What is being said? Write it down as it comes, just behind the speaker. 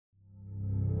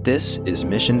This is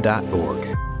Mission.org.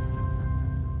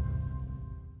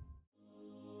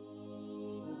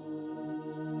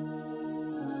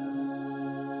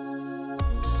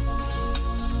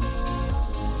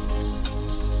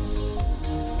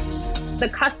 The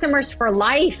customers for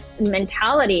life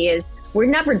mentality is we're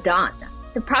never done.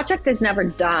 The project is never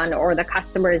done or the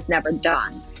customer is never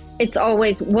done. It's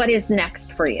always what is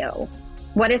next for you?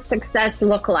 What does success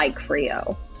look like for you?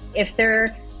 If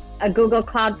they're a Google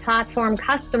Cloud Platform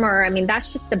customer, I mean,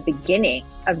 that's just the beginning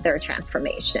of their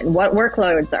transformation. What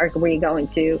workloads are we going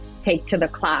to take to the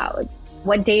cloud?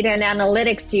 What data and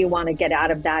analytics do you want to get out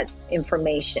of that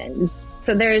information?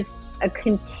 So there's a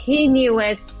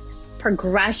continuous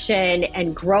progression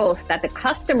and growth that the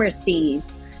customer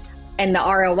sees and the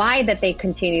ROI that they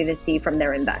continue to see from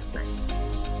their investment.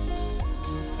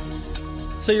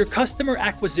 So your customer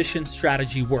acquisition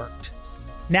strategy worked.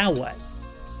 Now what?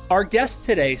 Our guest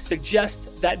today suggests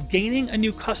that gaining a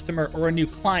new customer or a new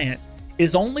client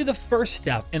is only the first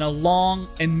step in a long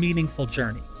and meaningful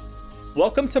journey.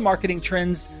 Welcome to Marketing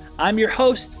Trends. I'm your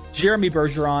host, Jeremy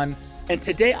Bergeron, and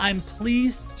today I'm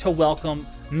pleased to welcome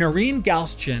Nerine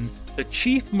Gaustian, the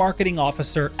Chief Marketing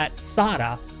Officer at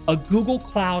SADA, a Google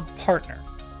Cloud partner.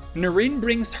 Nerine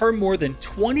brings her more than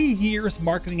 20 years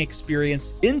marketing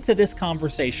experience into this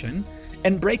conversation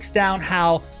and breaks down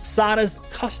how SADA's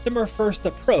customer-first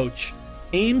approach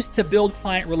aims to build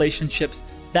client relationships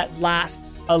that last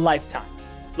a lifetime.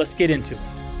 Let's get into it.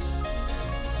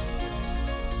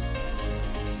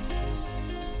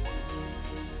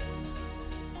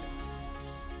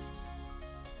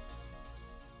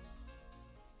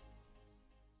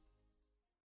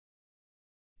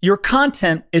 Your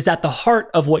content is at the heart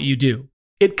of what you do.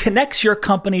 It connects your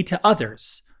company to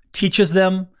others, teaches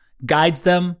them, guides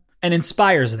them, and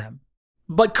inspires them.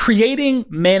 But creating,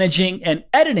 managing, and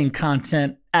editing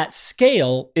content at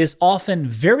scale is often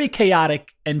very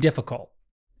chaotic and difficult.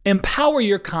 Empower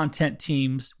your content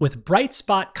teams with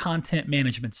Brightspot Content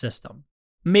Management System,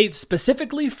 made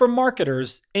specifically for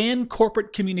marketers and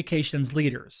corporate communications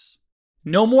leaders.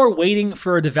 No more waiting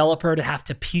for a developer to have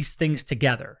to piece things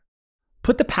together.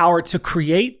 Put the power to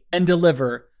create and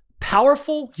deliver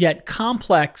powerful yet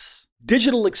complex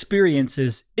digital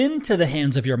experiences into the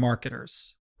hands of your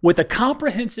marketers with a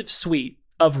comprehensive suite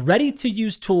of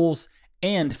ready-to-use tools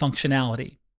and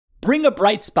functionality. Bring a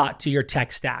bright spot to your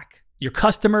tech stack, your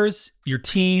customers, your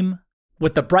team,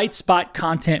 with the Brightspot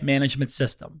Content Management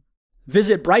System.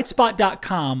 Visit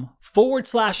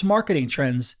brightspot.com/marketing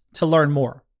trends to learn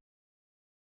more.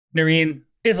 Nerine,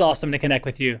 it's awesome to connect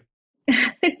with you.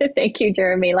 Thank you,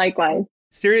 Jeremy. Likewise.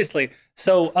 Seriously.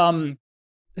 So,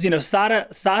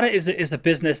 SADA is a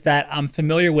business that I'm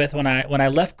familiar with. When I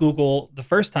left Google the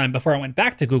first time, before I went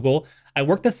back to Google, I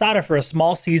worked at SADA for a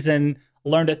small season,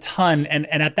 learned a ton. And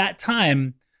at that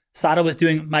time, SADA was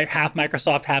doing half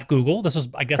Microsoft, half Google. This was,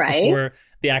 I guess, right before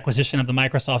the acquisition of the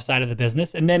Microsoft side of the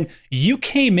business. And then you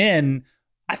came in,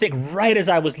 I think, right as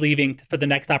I was leaving for the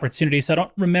next opportunity. So I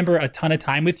don't remember a ton of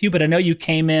time with you, but I know you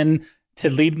came in to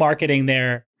lead marketing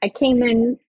there. I came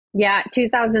in,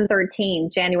 2013,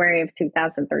 January of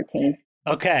 2013.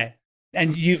 Okay.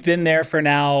 And you've been there for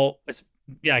now,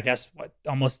 I guess,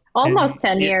 almost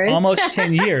 10 years. Almost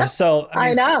 10 years. So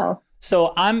I know.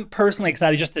 So I'm personally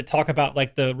excited just to talk about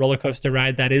like the roller coaster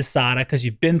ride that is SADA, because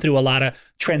you've been through a lot of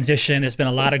transition. There's been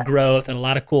a lot of growth and a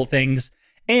lot of cool things.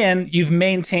 And you've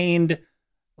maintained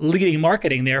leading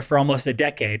marketing there for almost a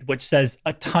decade, which says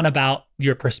a ton about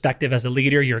your perspective as a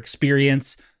leader, your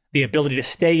experience. The ability to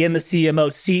stay in the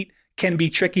CMO seat can be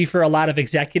tricky for a lot of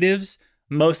executives.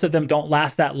 Most of them don't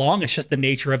last that long. It's just the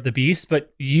nature of the beast.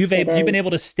 But you've been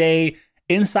able to stay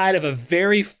inside of a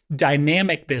very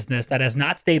dynamic business that has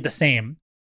not stayed the same.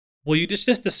 Will you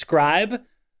just describe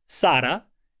SADA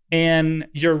and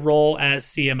your role as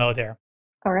CMO there?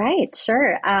 All right,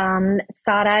 sure.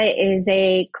 SADA is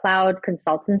a cloud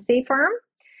consultancy firm.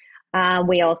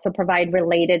 We also provide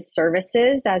related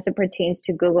services as it pertains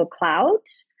to Google Cloud.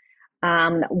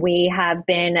 We have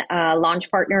been a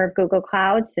launch partner of Google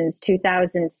Cloud since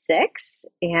 2006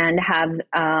 and have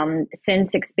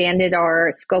since expanded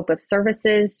our scope of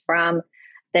services from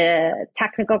the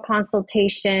technical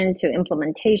consultation to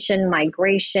implementation,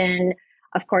 migration,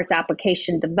 of course,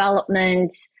 application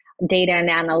development, data and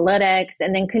analytics,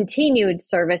 and then continued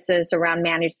services around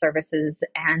managed services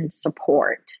and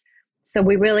support. So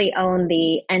we really own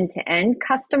the end-to-end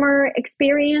customer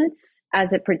experience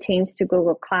as it pertains to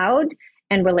Google Cloud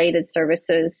and related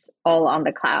services all on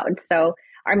the cloud. So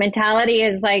our mentality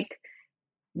is like,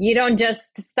 you don't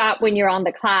just stop when you're on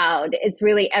the cloud. It's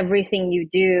really everything you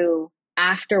do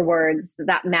afterwards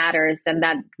that matters and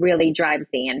that really drives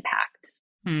the impact.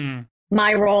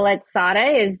 My role at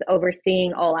SADA is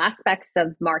overseeing all aspects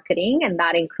of marketing, and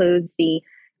that includes the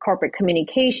corporate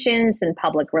communications and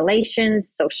public relations,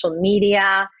 social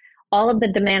media, all of the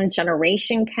demand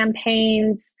generation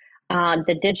campaigns,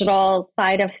 the digital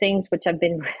side of things, which have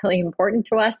been really important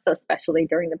to us, especially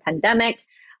during the pandemic,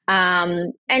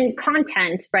 and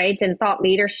content, right? And thought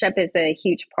leadership is a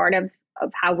huge part of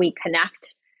how we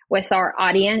connect with our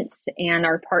audience and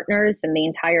our partners and the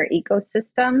entire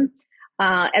ecosystem.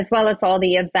 As well as all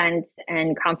the events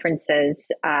and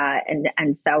conferences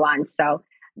and so on. So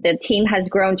the team has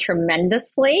grown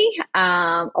tremendously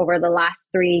over the last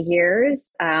 3 years,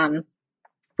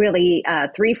 really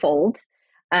threefold.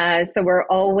 So we're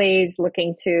always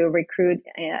looking to recruit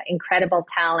incredible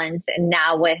talent. And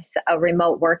now with a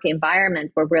remote work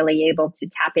environment, we're really able to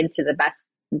tap into the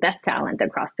best talent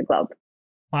across the globe.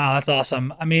 Wow, that's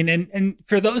awesome. I mean, and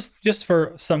for those, just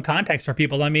for some context for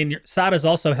people, I mean, SADA's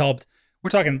also helped. We're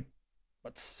talking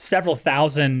several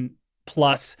thousand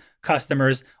plus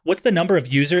customers. What's the number of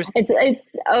users? It's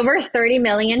over 30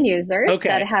 million users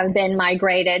that have been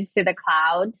migrated to the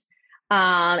cloud.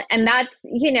 And that's,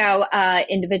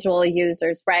 individual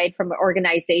users, right? From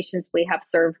organizations, we have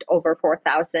served over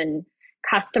 4,000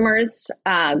 customers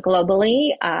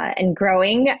globally and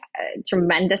growing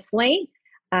tremendously,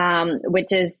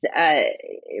 which is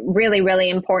really, really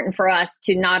important for us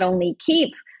to not only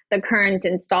keep the current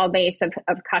install base of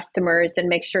customers and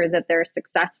make sure that they're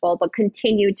successful, but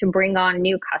continue to bring on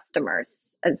new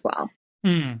customers as well.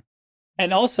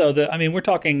 And also we're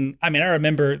talking, I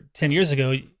remember 10 years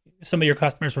ago, some of your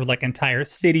customers were like entire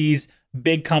cities,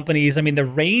 big companies. I mean, the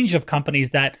range of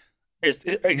companies that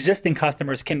existing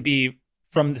customers can be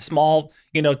from the small,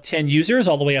 10 users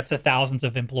all the way up to thousands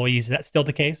of employees. Is that still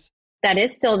the case? That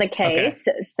is still the case.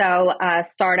 Okay. So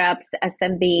startups,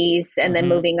 SMBs, and then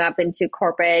moving up into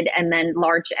corporate and then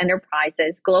large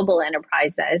enterprises, global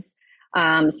enterprises,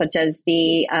 such as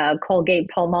the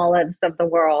Colgate-Palmolives of the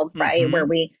world, right? Where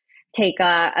we take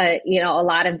a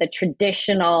lot of the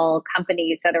traditional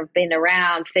companies that have been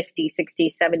around 50, 60,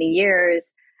 70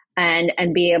 years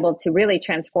and be able to really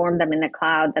transform them in the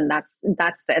cloud, then that's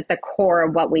at the core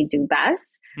of what we do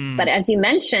best. But as you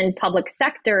mentioned, public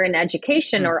sector and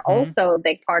education are also a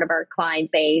big part of our client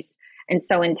base. And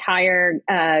so entire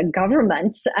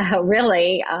governments,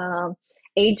 really,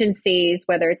 agencies,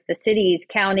 whether it's the cities,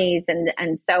 counties,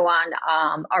 and so on,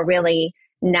 are really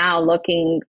now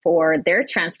looking for their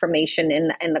transformation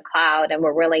in the cloud. And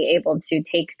we're really able to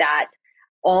take that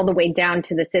all the way down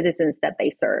to the citizens that they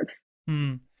serve.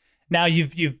 Now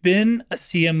you've been a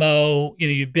CMO,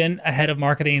 you've been a head of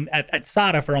marketing at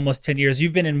SADA for almost 10 years.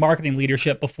 You've been in marketing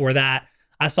leadership before that.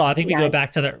 I think we go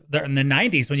back to in the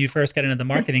 90s when you first got into the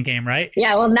marketing game, right?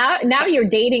 Yeah, well now you're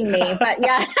dating me, but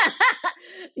yeah.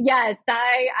 Yes,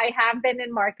 I have been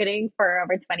in marketing for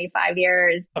over 25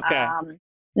 years. Okay.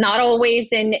 Not always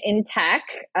in tech.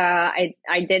 I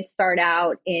did start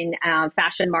out in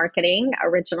fashion marketing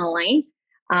originally.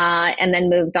 And then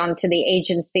moved on to the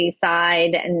agency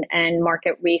side and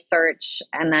market research,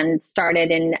 and then started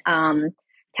in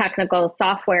technical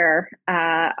software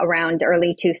around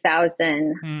early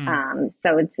 2000.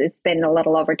 So it's been a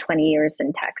little over 20 years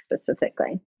in tech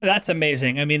specifically. That's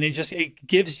amazing. I mean, it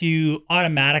gives you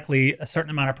automatically a certain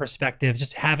amount of perspective,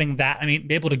 just having that. I mean,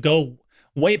 be able to go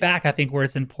way back, I think, where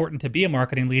it's important to be a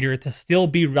marketing leader to still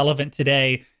be relevant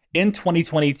today in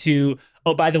 2022.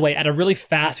 Oh, by the way, at a really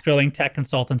fast growing tech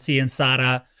consultancy in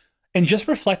SADA, and just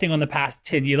reflecting on the past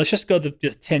 10 years, let's just go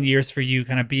just 10 years for you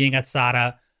kind of being at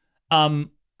SADA.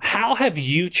 How have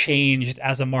you changed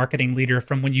as a marketing leader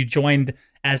from when you joined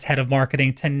as head of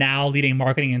marketing to now leading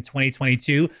marketing in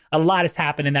 2022? A lot has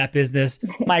happened in that business.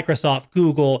 Microsoft,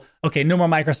 Google, okay, no more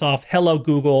Microsoft, hello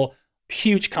Google,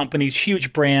 huge companies,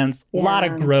 huge brands, a lot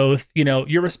of growth.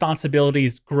 Your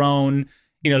responsibility's grown.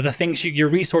 The things your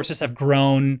resources have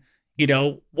grown.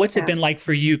 What's it been like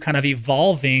for you kind of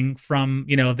evolving from,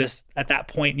 this at that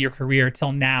point in your career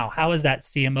till now? How has that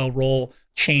CMO role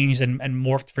changed and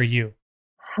morphed for you?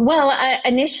 Well,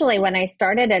 initially when I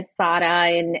started at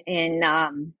SADA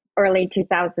in early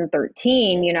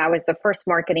 2013, I was the first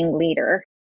marketing leader.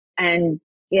 And,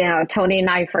 Tony and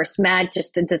I first met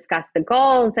just to discuss the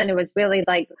goals. And it was really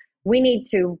like, we need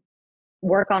to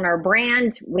work on our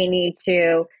brand. We need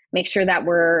to make sure that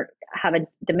have a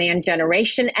demand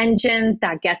generation engine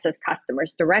that gets us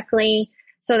customers directly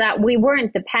so that we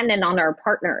weren't dependent on our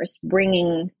partners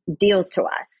bringing deals to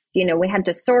us. We had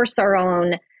to source our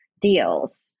own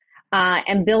deals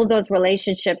and build those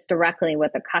relationships directly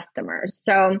with the customers.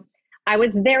 So I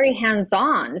was very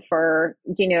hands-on for,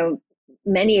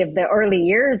 many of the early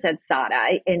years at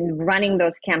SADA in running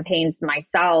those campaigns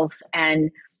myself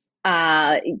and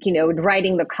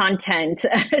writing the content,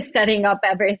 setting up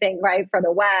everything right for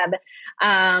the web,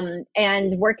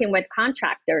 and working with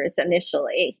contractors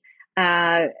initially,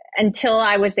 until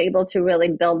I was able to really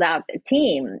build out the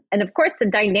team. And of course, the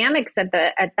dynamics at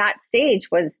that stage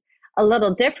was a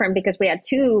little different because we had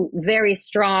two very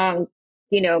strong,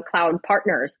 cloud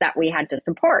partners that we had to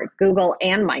support, Google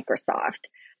and Microsoft.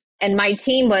 And my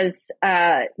team was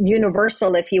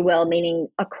universal, if you will, meaning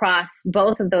across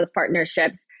both of those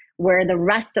partnerships, where the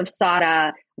rest of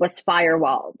SADA was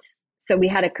firewalled. So we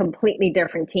had a completely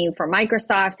different team for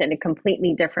Microsoft and a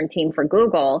completely different team for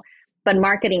Google, but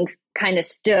marketing kind of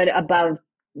stood above,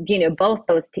 both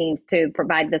those teams to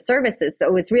provide the services. So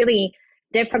it was really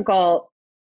difficult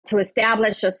to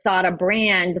establish a SADA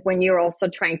brand when you're also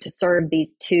trying to serve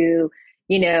these two,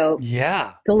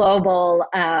 global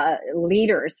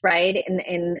leaders, right,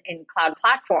 in cloud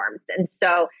platforms. And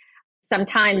so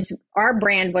sometimes our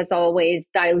brand was always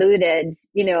diluted,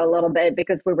 a little bit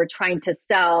because we were trying to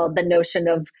sell the notion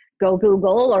of go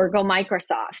Google or go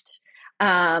Microsoft,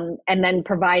 and then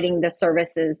providing the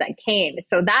services that came.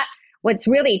 So that what's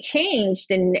really changed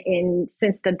in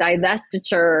since the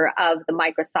divestiture of the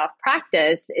Microsoft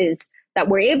practice is that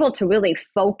we're able to really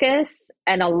focus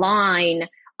and align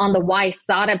on the why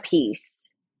SADA piece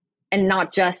and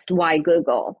not just why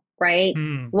Google, right?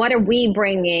 What are we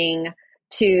bringing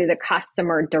to the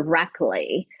customer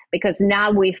directly? Because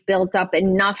now we've built up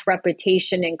enough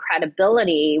reputation and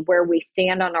credibility where we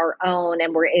stand on our own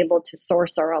and we're able to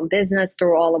source our own business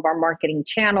through all of our marketing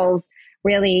channels,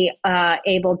 really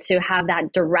able to have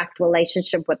that direct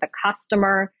relationship with the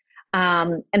customer,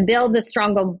 and build a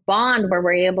stronger bond where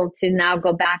we're able to now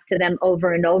go back to them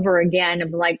over and over again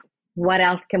of like, what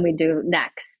else can we do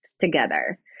next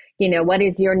together? What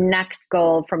is your next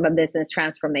goal from a business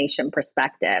transformation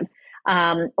perspective?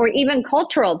 Or even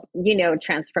cultural,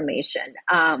 transformation.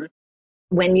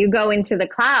 When you go into the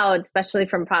cloud, especially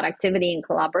from productivity and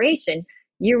collaboration,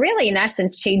 you're really, in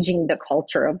essence, changing the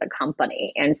culture of the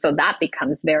company. And so that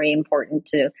becomes very important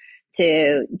to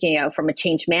from a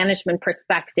change management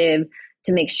perspective,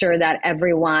 to make sure that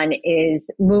everyone is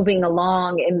moving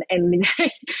along and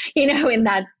in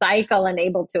that cycle and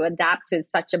able to adapt to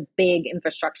such a big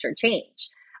infrastructure change.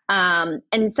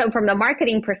 And so from the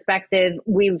marketing perspective,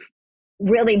 we've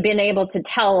really been able to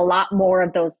tell a lot more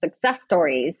of those success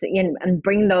stories and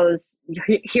bring those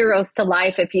heroes to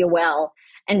life, if you will.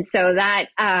 And so that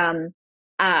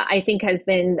I think has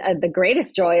been the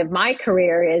greatest joy of my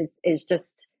career is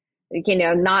just,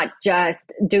 not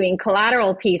just doing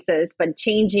collateral pieces, but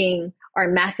changing our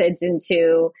methods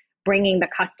into bringing the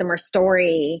customer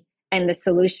story and the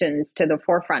solutions to the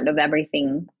forefront of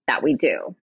everything that we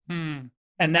do. And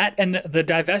the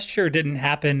divestiture didn't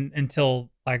happen until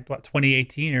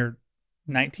 2018 or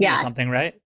 19 or something,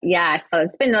 right? Yeah, so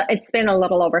it's been a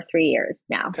little over 3 years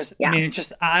now. Because it's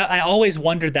just I always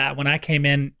wondered that when I came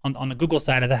in on the Google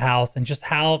side of the house, and just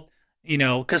how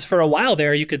because for a while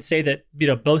there you could say that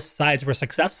both sides were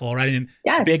successful, right?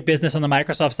 Big business on the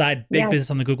Microsoft side, big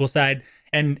business on the Google side,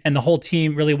 and the whole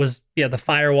team really was the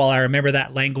firewall. I remember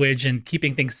that language and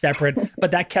keeping things separate,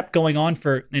 but that kept going on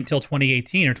until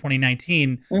 2018 or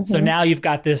 2019. Mm-hmm. So now you've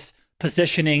got this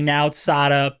positioning. Now it's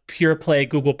SADA, pure play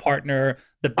Google partner,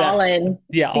 the best. All in.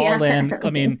 All in. I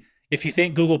mean, if you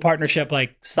think Google partnership,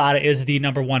 like SADA is the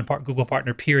number one Google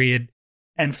partner, period.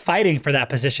 And fighting for that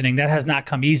positioning, that has not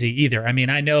come easy either. I mean,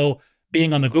 I know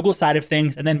being on the Google side of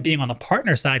things and then being on the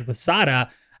partner side with SADA,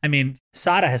 I mean,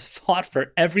 SADA has fought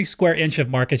for every square inch of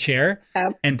market share.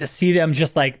 Yep. And to see them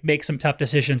just make some tough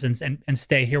decisions and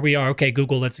stay, here we are, okay,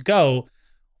 Google, let's go.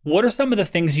 What are some of the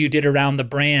things you did around the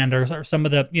brand, or some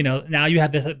of the, now you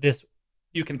have this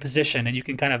you can position and you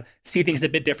can kind of see things a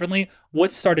bit differently.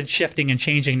 What started shifting and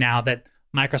changing now that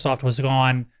Microsoft was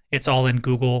gone? It's all in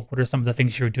Google. What are some of the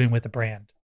things you were doing with the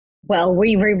brand? Well,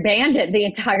 we rebranded the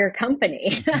entire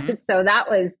company. Mm-hmm. So that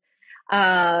was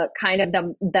kind of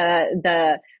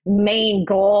the main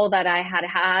goal that I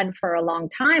had for a long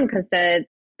time, because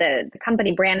the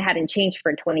company brand hadn't changed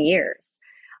for 20 years.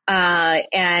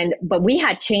 But we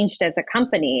had changed as a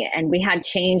company, and we had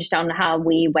changed on how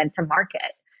we went to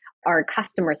market. Our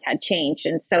customers had changed.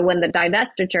 And so when the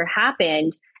divestiture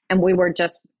happened, and we were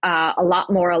just a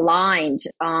lot more aligned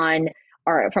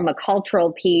from a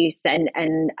cultural piece and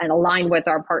aligned with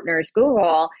our partners,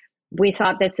 Google, we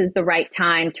thought this is the right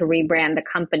time to rebrand the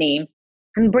company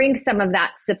and bring some of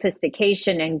that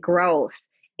sophistication and growth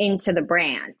into the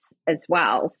brand as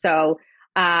well. So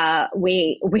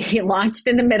we launched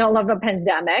in the middle of a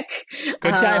pandemic.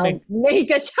 Good timing.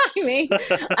 Good timing.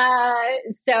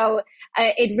 So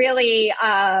it really,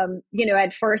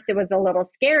 at first it was a little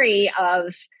scary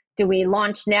of do we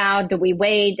launch now? Do we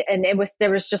wait? And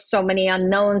there was just so many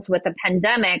unknowns with the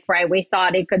pandemic, right? We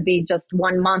thought it could be just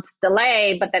 1 month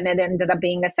delay, but then it ended up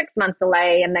being a 6-month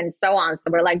delay, and then so on. So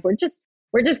we're like, we're just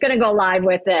going to go live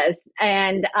with this.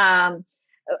 And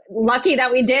lucky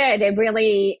that we did. It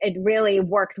really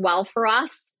worked well for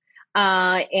us.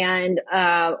 And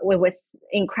it was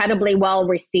incredibly well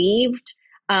received,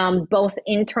 both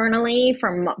internally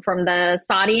from the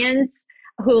Saudians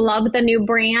who love the new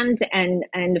brand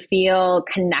and feel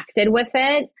connected with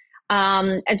it,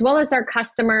 as well as our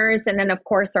customers, and then of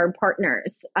course our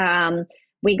partners.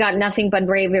 We got nothing but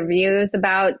rave reviews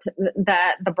about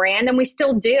the brand, and we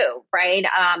still do, right?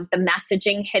 The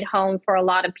messaging hit home for a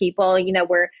lot of people. You know,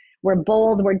 we're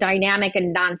bold, we're dynamic,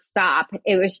 and nonstop.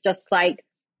 It was just like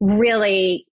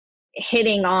really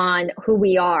hitting on who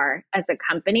we are as a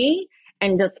company.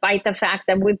 And despite the fact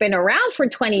that we've been around for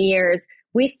 20 years,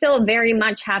 we still very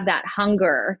much have that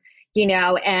hunger, you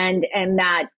know, and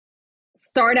that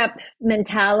startup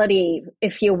mentality,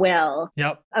 if you will,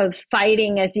 yep, of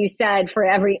fighting, as you said, for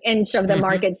every inch of the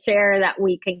market share that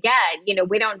we can get. You know,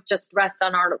 we don't just rest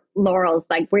on our laurels.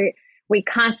 Like we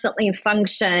constantly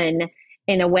function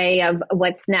in a way of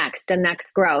what's next, the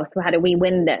next growth. How do we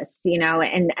win this? You know,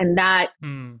 and that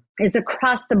is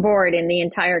across the board in the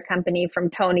entire company from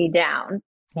Tony down.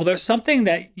 Well, there's something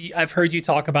that I've heard you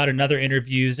talk about in other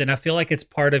interviews, and I feel like it's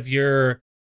part of your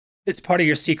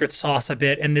secret sauce a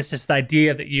bit. And this is the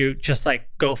idea that you just like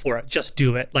go for it, just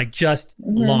do it, like just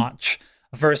launch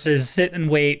versus sit and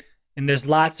wait. And there's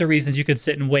lots of reasons you could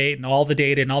sit and wait, and all the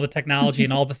data and all the technology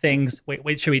and all the things.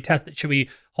 Wait, should we test it? Should we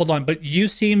hold on? But you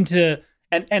seem to,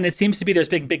 and it seems to be there's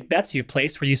big bets you've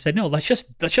placed where you said, no, let's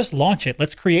just launch it.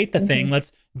 Let's create the thing.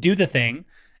 Let's do the thing.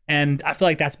 And I feel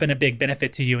like that's been a big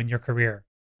benefit to you in your career.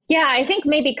 Yeah, I think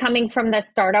maybe coming from the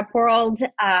startup world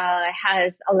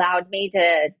has allowed me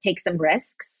to take some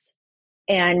risks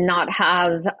and not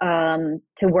have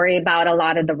to worry about a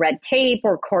lot of the red tape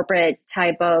or corporate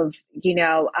type of,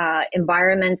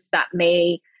 environments that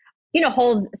may,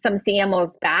 hold some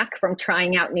CMOs back from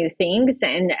trying out new things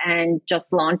and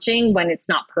just launching when it's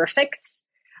not perfect.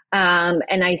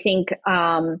 And I think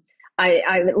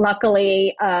I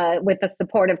luckily, with the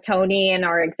support of Tony and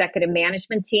our executive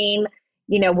management team,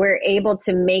 we're able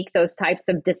to make those types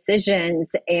of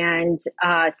decisions, and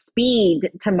speed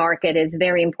to market is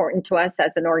very important to us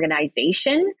as an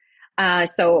organization.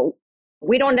 So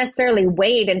we don't necessarily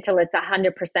wait until it's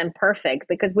 100% perfect,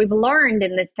 because we've learned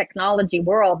in this technology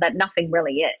world that nothing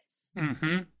really is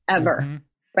ever,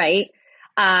 right?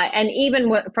 And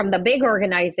even from the big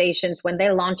organizations, when they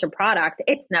launch a product,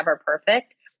 it's never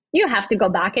perfect. You have to go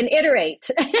back and iterate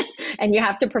and you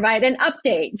have to provide an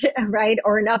update, right?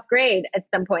 Or an upgrade at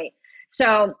some point.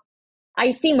 So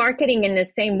I see marketing in the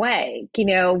same way.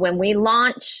 When we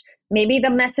launch, maybe the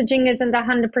messaging isn't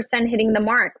 100% hitting the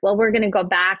mark. Well, we're going to go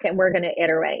back and we're going to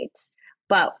iterate.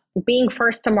 But being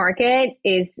first to market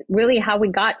is really how we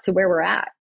got to where we're at.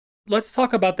 Let's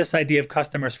talk about this idea of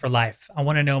customers for life. I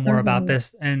want to know more about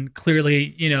this. And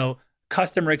clearly,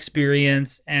 customer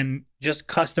experience and just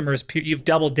customers, you've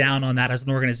doubled down on that as an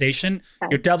organization. Okay.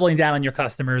 You're doubling down on your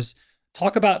customers.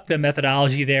 Talk about the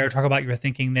methodology there, talk about your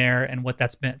thinking there and what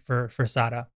that's meant for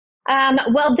SADA.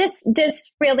 Well,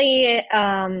 this really,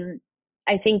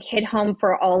 I think, hit home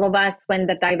for all of us when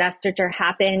the divestiture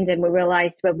happened and we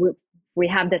realized we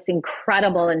have this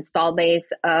incredible install base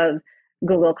of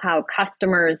Google Cloud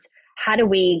customers. How do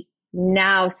we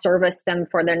now service them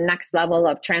for their next level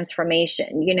of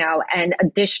transformation, and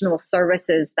additional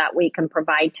services that we can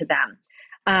provide to them.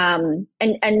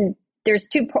 And there's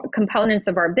two components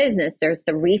of our business. There's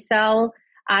the resell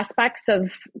aspects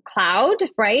of cloud,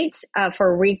 right?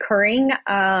 For recurring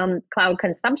cloud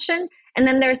consumption. And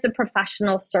then there's the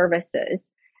professional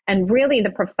services. And really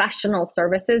the professional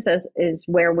services is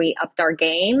where we upped our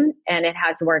game, and it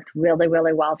has worked really,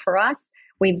 really well for us.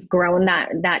 We've grown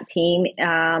that team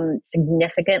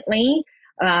significantly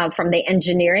from the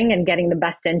engineering and getting the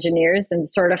best engineers and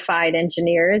certified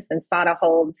engineers. And SADA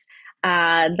holds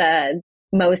the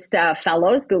most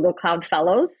fellows, Google Cloud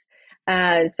fellows.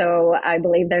 So I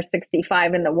believe there's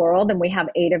 65 in the world, and we have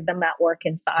 8 of them that work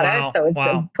in SADA. Wow, so it's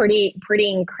a pretty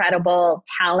incredible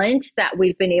talent that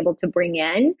we've been able to bring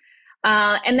in.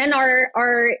 And then our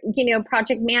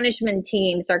project management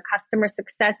teams, our customer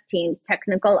success teams,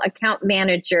 technical account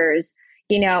managers,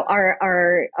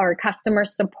 our customer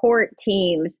support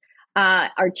teams,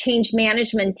 our change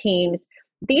management teams.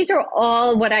 These are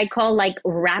all what I call like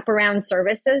wraparound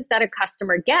services that a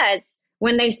customer gets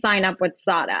when they sign up with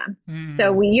SADA.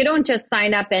 So you don't just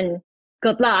sign up and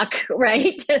good luck,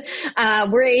 right?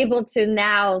 We're able to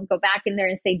now go back in there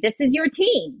and say, this is your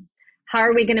team. How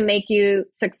are we going to make you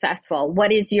successful?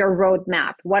 What is your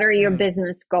roadmap? What are your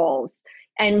business goals?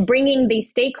 And bringing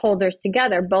these stakeholders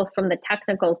together, both from the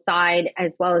technical side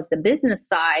as well as the business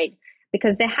side,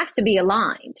 because they have to be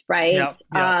aligned, right?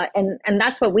 And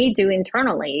that's what we do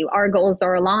internally. Our goals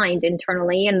are aligned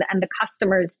internally, and the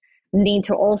customers need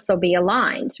to also be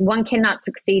aligned. One cannot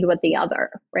succeed with the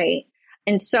other, right?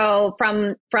 And so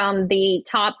from the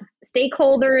top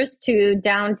stakeholders to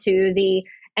down to the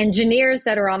engineers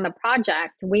that are on the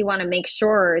project, we want to make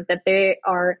sure that they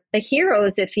are the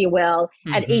heroes, if you will,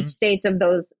 at each stage of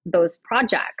those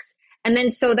projects. And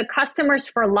then so the customers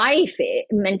for life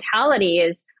mentality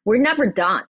is we're never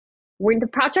done. The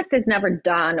project is never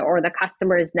done or the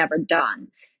customer is never done.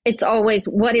 It's always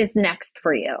what is next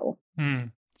for you.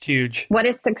 It's huge. What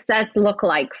does success look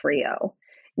like for you?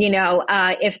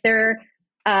 If they're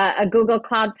a Google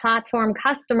Cloud Platform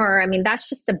customer, I mean, that's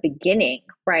just the beginning,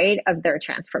 right, of their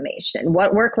transformation.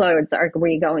 What workloads are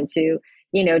we going to,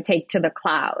 take to the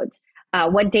cloud?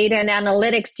 What data and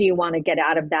analytics do you want to get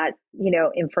out of that,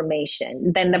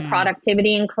 information? Then the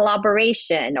productivity and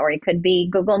collaboration, or it could be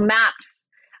Google Maps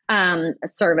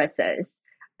services.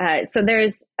 So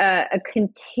there's a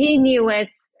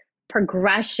continuous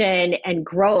progression and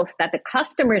growth that the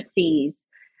customer sees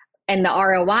and the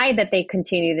ROI that they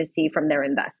continue to see from their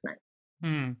investment.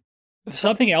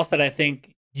 Something else that I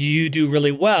think you do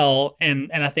really well, and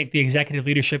I think the executive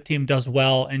leadership team does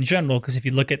well in general, because if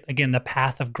you look at, again, the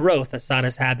path of growth that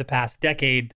SADA's had the past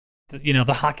decade,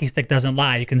 the hockey stick doesn't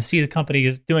lie. You can see the company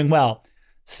is doing well.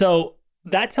 So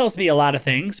that tells me a lot of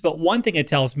things, but one thing it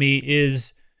tells me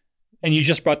is, and you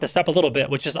just brought this up a little bit,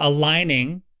 which is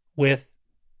aligning with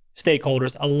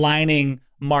stakeholders, aligning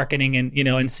marketing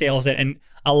and sales, and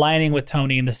aligning with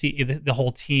Tony and the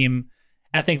whole team.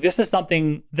 I think this is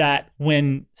something that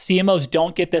when CMOs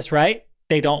don't get this right,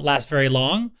 they don't last very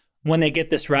long. When they get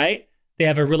this right, they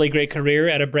have a really great career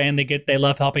at a brand they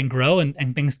love helping grow, and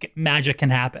magic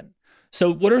can happen.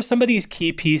 So what are some of these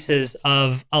key pieces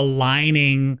of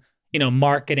aligning,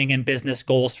 marketing and business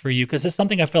goals for you? Because it's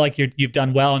something I feel like you've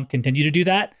done well and continue to do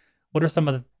that. What are some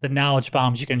of the knowledge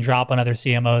bombs you can drop on other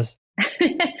CMOs?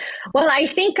 Well, I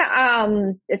think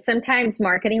sometimes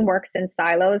marketing works in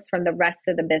silos from the rest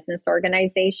of the business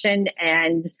organization.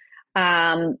 And,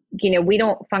 we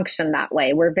don't function that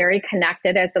way. We're very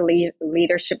connected as a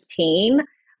leadership team.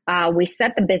 We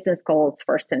set the business goals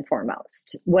first and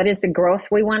foremost. What is the growth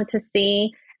we want to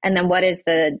see? And then what is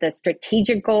the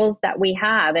strategic goals that we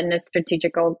have? And the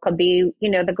strategic goal could be,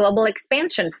 the global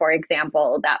expansion, for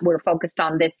example, that we're focused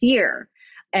on this year.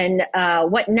 And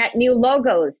what net new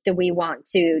logos do we want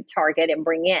to target and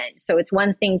bring in? So it's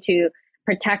one thing to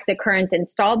protect the current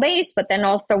install base, but then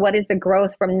also what is the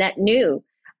growth from net new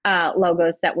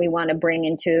logos that we want to bring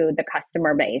into the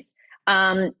customer base?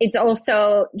 It's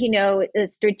also, the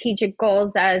strategic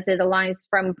goals as it aligns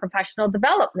from professional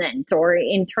development or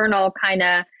internal kind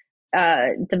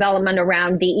of development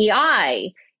around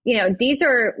DEI. These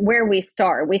are where we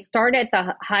start. We start at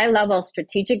the high level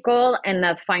strategic goal and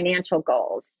the financial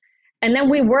goals. And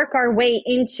then we work our way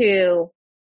into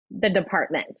the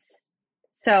departments.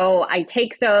 So I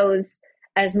take those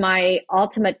as my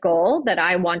ultimate goal that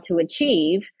I want to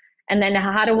achieve. And then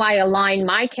how do I align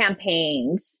my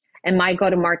campaigns and my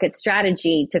go-to-market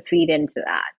strategy to feed into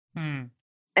that?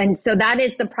 And so that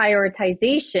is the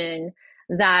prioritization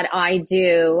that I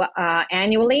do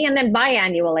annually, and then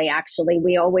biannually. Actually,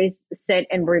 we always sit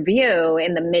and review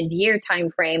in the mid-year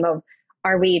timeframe of,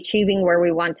 are we achieving where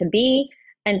we want to be?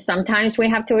 And sometimes we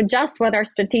have to adjust what our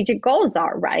strategic goals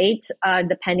are, right?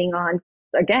 Depending on,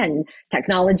 again,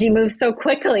 technology moves so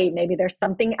quickly. Maybe there's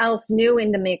something else new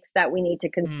in the mix that we need to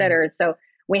consider. So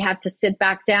we have to sit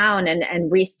back down and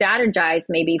re-strategize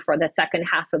maybe for the second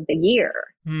half of the year.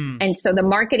 And so the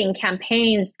marketing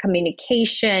campaigns,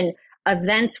 communication,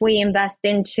 events we invest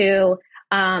into,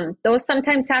 those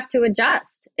sometimes have to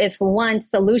adjust. If one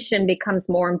solution becomes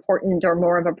more important or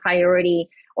more of a priority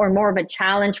or more of a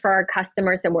challenge for our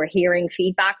customers and we're hearing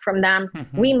feedback from them,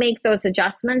 we make those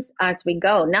adjustments as we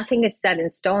go. Nothing is set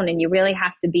in stone, and you really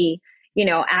have to be,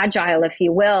 agile, if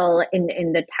you will,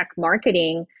 in the tech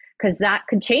marketing, because that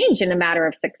could change in a matter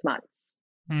of 6 months.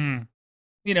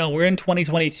 We're in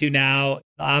 2022 now.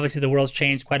 Obviously, the world's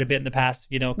changed quite a bit in the past,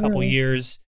 couple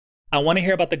years. I want to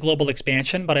hear about the global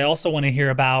expansion, but I also want to hear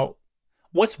about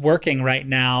what's working right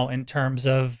now in terms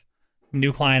of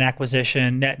new client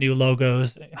acquisition, net new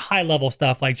logos, high level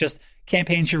stuff, like just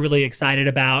campaigns you're really excited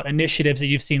about, initiatives that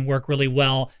you've seen work really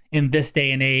well in this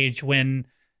day and age when,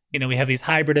 we have these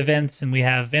hybrid events and we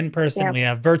have in person, we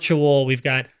have virtual, we've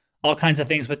got all kinds of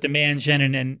things with demand gen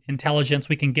and intelligence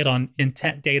we can get on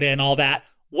intent data and all that.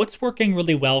 What's working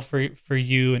really well for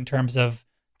you in terms of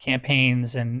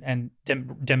campaigns and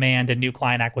demand and new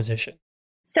client acquisition?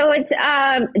 So it's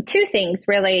two things,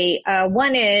 really.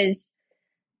 One is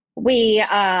we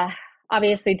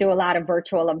obviously do a lot of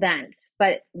virtual events,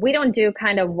 but we don't do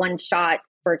kind of one-shot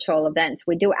virtual events.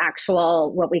 We do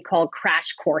actual, what we call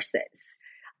crash courses.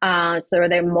 So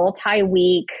they're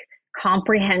multi-week,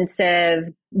 comprehensive,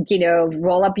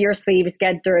 roll up your sleeves,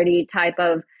 get dirty type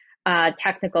of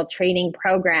technical training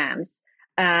programs.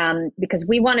 Because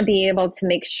we want to be able to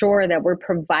make sure that we're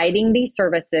providing these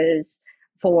services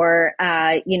for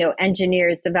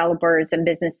engineers, developers, and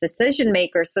business decision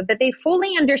makers so that they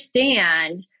fully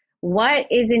understand what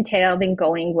is entailed in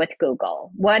going with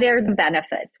Google. What are the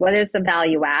benefits? What is the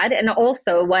value add? And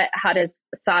also how does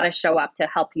SADA show up to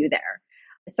help you there?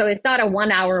 So it's not a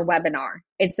 1-hour webinar.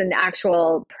 It's an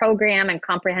actual program and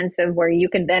comprehensive where you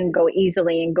can then go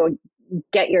easily and go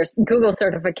get your Google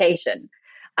certification.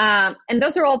 And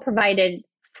those are all provided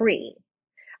free.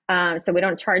 So we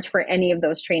don't charge for any of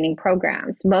those training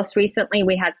programs. Most recently,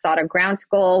 we had SADA Ground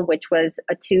School, which was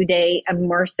a 2-day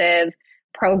immersive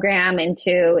program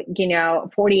into,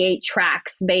 48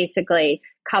 tracks, basically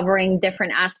covering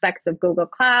different aspects of Google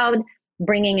Cloud,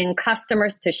 bringing in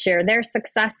customers to share their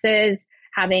successes,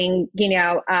 having,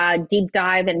 deep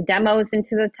dive and demos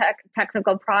into the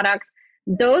technical products.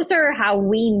 Those are how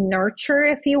we nurture,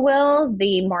 if you will,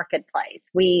 the marketplace.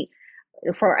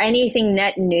 For anything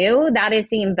net new, that is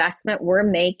the investment we're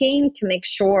making to make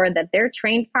sure that they're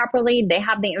trained properly, they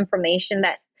have the information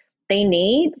that they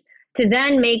need to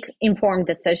then make informed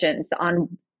decisions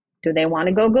on, do they want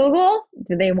to go Google?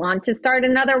 Do they want to start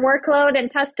another workload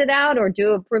and test it out or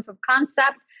do a proof of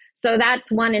concept? So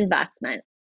that's one investment.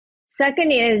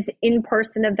 Second is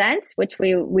in-person events, which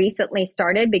we recently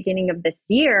started beginning of this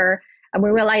year. And we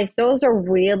realized those are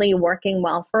really working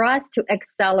well for us to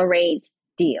accelerate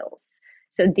deals.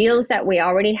 So deals that we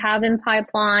already have in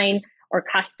pipeline or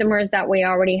customers that we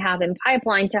already have in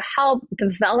pipeline to help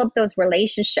develop those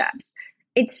relationships.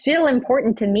 It's still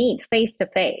important to meet face to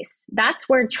face. That's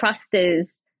where trust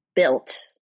is built.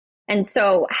 And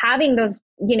so having those,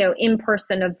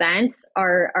 in-person events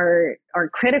are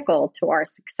critical to our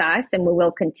success, and we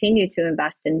will continue to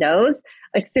invest in those,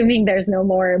 assuming there's no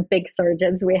more big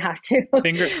surges we have to.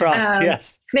 Fingers crossed,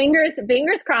 yes.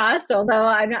 Fingers crossed, although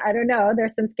I don't know,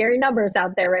 there's some scary numbers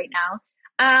out there right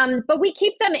now. But we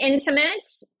keep them intimate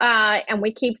and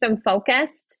we keep them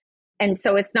focused. And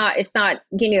so it's not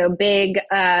big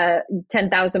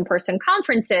 10,000 person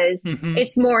conferences. Mm-hmm.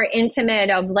 It's more intimate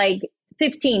of like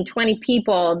 15, 20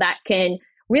 people that can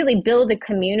really build a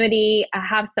community,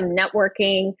 have some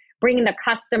networking, bring the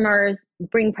customers,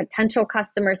 bring potential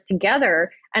customers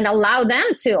together and allow them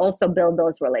to also build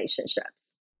those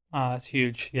relationships. Oh, that's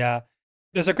huge. Yeah.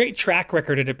 There's a great track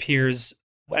record, it appears,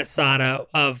 at SADA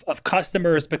of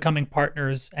customers becoming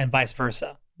partners and vice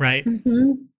versa, right?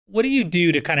 Mm-hmm. What do you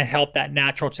do to kind of help that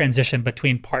natural transition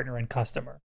between partner and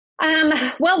customer?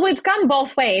 Well, we've gone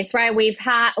both ways, right? We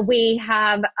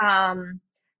have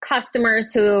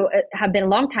customers who have been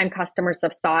longtime customers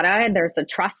of SADA. There's a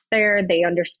trust there. They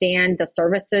understand the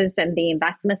services and the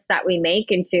investments that we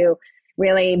make into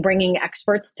really bringing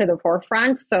experts to the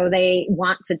forefront. So they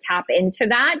want to tap into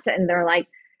that. And they're like,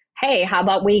 hey, how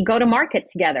about we go to market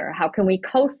together? How can we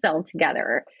co-sell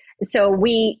together? So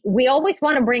we always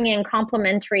want to bring in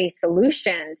complementary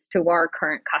solutions to our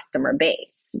current customer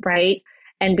base, right?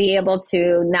 And be able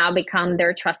to now become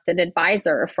their trusted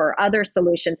advisor for other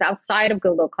solutions outside of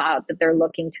Google Cloud that they're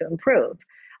looking to improve,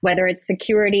 whether it's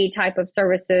security type of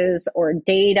services or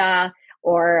data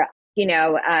or,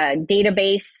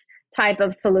 database type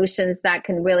of solutions that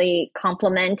can really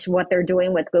complement what they're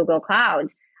doing with Google Cloud.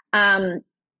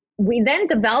 We then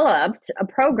developed a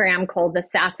program called the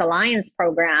SaaS Alliance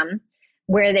program,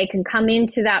 where they can come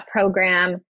into that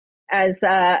program as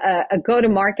a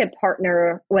go-to-market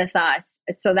partner with us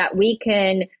so that we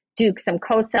can do some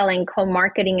co-selling,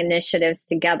 co-marketing initiatives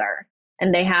together.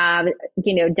 And they have,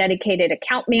 dedicated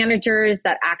account managers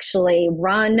that actually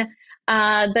run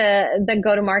the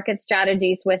go-to-market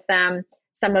strategies with them.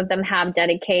 Some of them have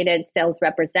dedicated sales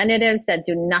representatives that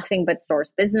do nothing but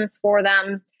source business for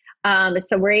them.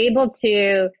 So we're able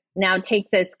to now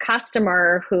take this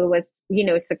customer who was,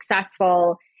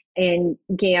 successful in,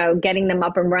 getting them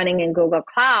up and running in Google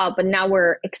Cloud, but now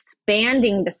we're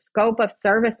expanding the scope of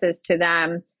services to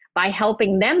them by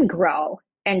helping them grow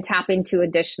and tap into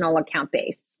additional account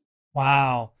base.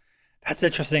 Wow. That's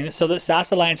interesting. So the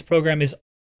SaaS Alliance program is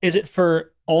it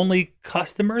for only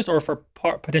customers or for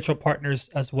potential partners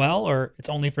as well, or it's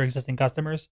only for existing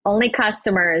customers? Only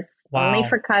customers. Wow. Only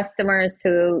for customers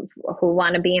who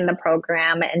want to be in the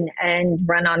program and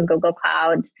run on Google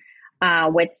Cloud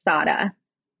with SADA.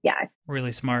 Yes.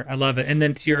 Really smart. I love it. And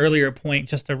then to your earlier point,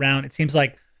 just around, it seems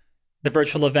like the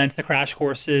virtual events, the crash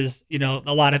courses, you know,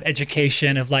 a lot of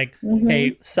education of like,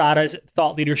 hey, SADA's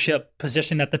thought leadership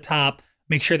positioned at the top,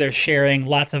 make sure they're sharing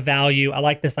lots of value. I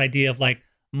like this idea of like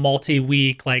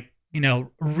multi-week, like, you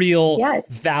know, real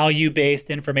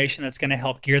value-based information that's going to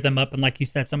help gear them up. And like you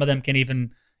said, some of them can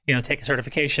even, you know, take a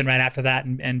certification right after that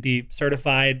and be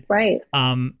certified. Right.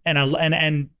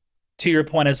 And to your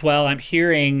point as well, I'm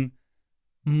hearing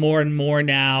more and more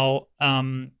now,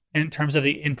 in terms of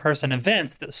the in-person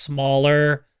events, the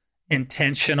smaller,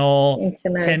 intentional,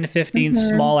 intimate. 10 to 15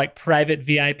 small, like private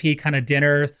VIP kind of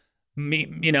dinner,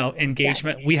 you know,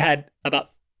 engagement. Yes. We had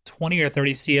about 20 or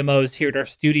 30 CMOs here at our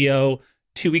studio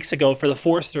 2 weeks ago for the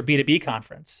Forrester B2B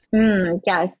conference.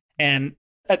 Yes. And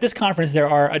at this conference, there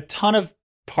are a ton of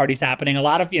parties happening. A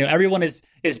lot of, you know, everyone is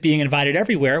being invited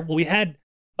everywhere. Well, we had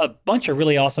a bunch of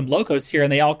really awesome logos here,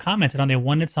 and they all commented on they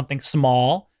wanted something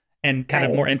small and kind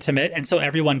of more intimate. And so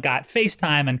everyone got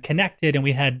FaceTime and connected, and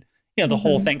we had, you know, the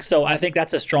whole thing. So I think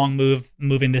that's a strong move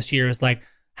moving this year, is like,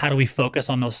 how do we focus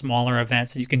on those smaller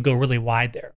events? And you can go really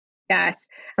wide there. Yes.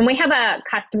 And we have a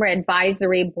customer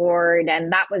advisory board,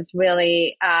 and that was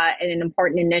really an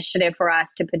important initiative for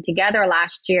us to put together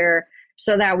last year,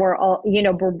 so that we're all, you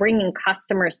know, we're bringing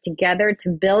customers together to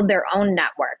build their own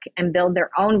network and build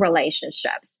their own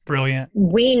relationships. Brilliant.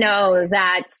 We know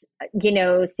that, you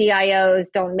know, CIOs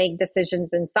don't make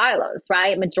decisions in silos,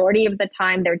 right? Majority of the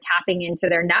time they're tapping into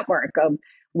their network of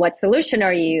what solution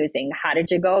are you using? How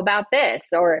did you go about this?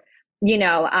 Or, you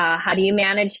know, how do you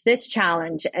manage this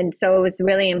challenge? And so it was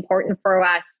really important for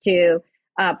us to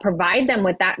provide them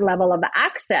with that level of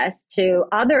access to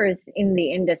others in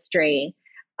the industry.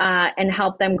 And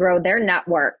help them grow their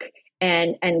network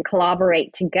and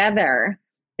collaborate together.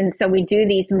 And so we do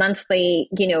these monthly,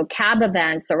 you know, CAB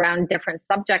events around different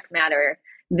subject matter,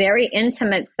 very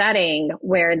intimate setting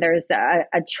where there's a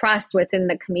trust within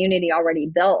the community already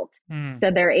built. So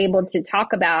they're able to talk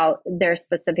about their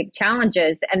specific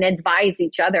challenges and advise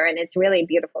each other. And it's really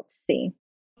beautiful to see.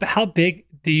 But how big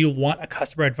do you want a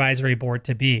customer advisory board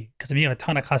to be? Because I mean, you have a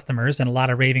ton of customers and a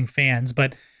lot of raving fans,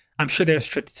 but I'm sure there's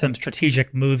some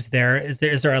strategic moves there. Is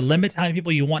there a limit to how many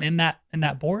people you want in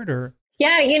that board, or?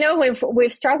 Yeah, you know,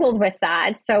 we've struggled with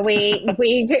that. So we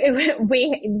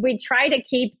try to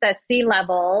keep the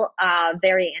C-level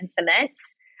very intimate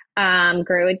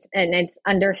group, and it's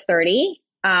under 30.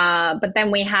 But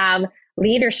then we have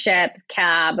leadership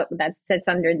CAB that sits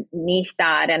underneath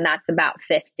that, and that's about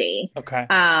 50. Okay.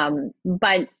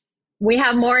 But we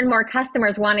have more and more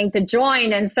customers wanting to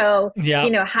join. And so, you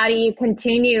know, how do you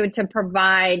continue to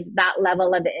provide that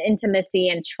level of intimacy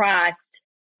and trust,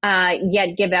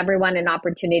 yet give everyone an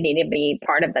opportunity to be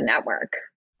part of the network?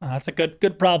 That's a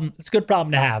good problem. It's a good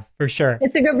problem to have, for sure.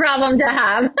 It's a good problem to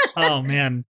have. Oh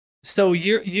man. So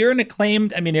you're an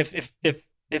acclaimed, I mean, if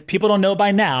people don't know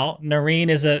by now, Nareen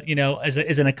is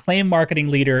an acclaimed marketing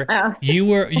leader. Oh. You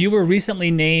were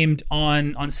recently named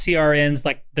on CRN's,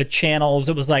 like the channels.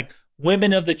 It was like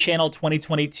Women of the Channel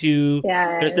 2022.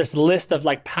 Yes. There's this list of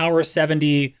like Power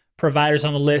 70 providers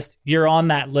on the list. You're on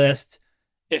that list.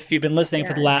 If you've been listening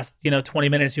for the last, 20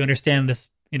 minutes, you understand this,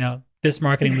 this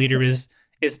marketing leader is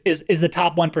the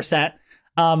top 1%.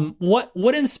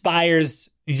 What inspires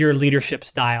your leadership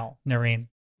style, Nareen?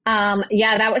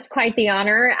 Yeah, that was quite the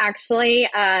honor, actually,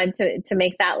 to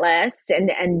make that list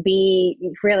and be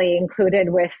really included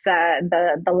with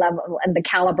the level and the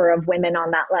caliber of women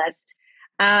on that list.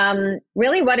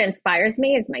 Really what inspires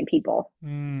me is my people.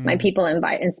 My people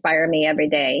inspire me every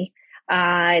day.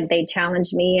 They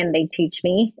challenge me and they teach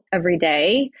me every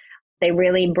day. They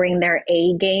really bring their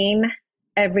A game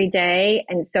every day.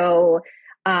 And so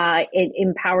it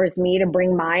empowers me to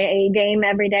bring my A game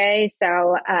every day.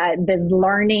 So the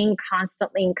learning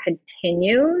constantly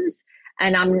continues.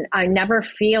 And I never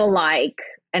feel like,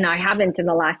 and I haven't in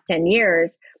the last 10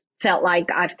 years, felt like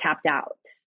I've tapped out.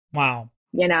 Wow.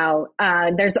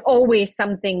 There's always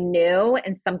something new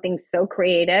and something so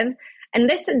creative. And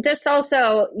this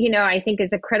also, I think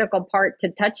is a critical part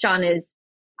to touch on is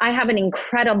I have an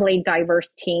incredibly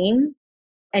diverse team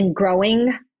and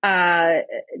growing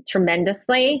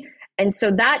tremendously. And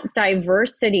so that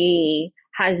diversity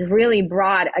has really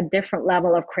brought a different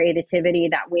level of creativity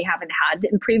that we haven't had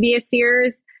in previous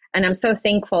years. And I'm so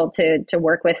thankful to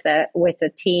work with a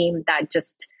team that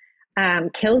just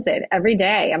kills it every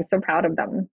day. I'm so proud of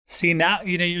them. See, now,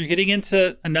 you're getting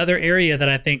into another area that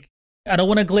I think I don't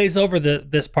want to glaze over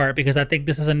this part because I think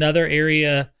this is another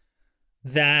area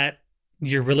that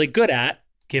you're really good at.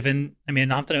 Given, I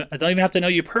mean, I don't even have to know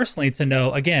you personally to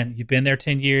know. Again, you've been there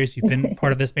 10 years. You've been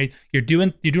part of this. You're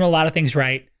doing a lot of things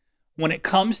right. When it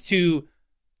comes to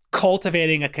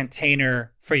cultivating a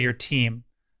container for your team,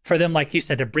 for them, like you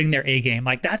said, to bring their A game,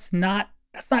 like that's not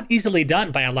easily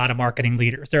done by a lot of marketing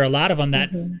leaders. There are a lot of them that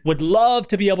would love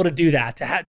to be able to do that.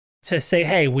 To say,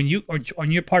 hey, when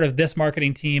you're part of this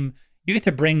marketing team, you get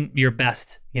to bring your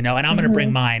best, and I'm going to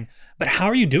bring mine. But how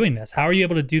are you doing this? How are you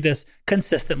able to do this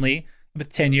consistently with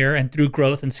tenure and through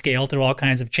growth and scale through all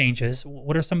kinds of changes?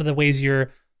 What are some of the ways you're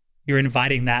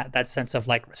inviting that sense of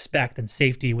like respect and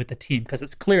safety with the team? Because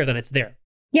it's clear that it's there.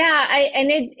 Yeah,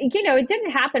 it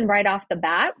didn't happen right off the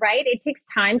bat, right? It takes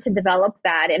time to develop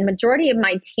that. And majority of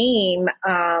my team,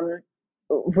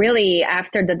 really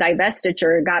after the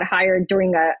divestiture, got hired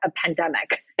during a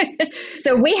pandemic.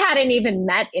 So we hadn't even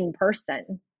met in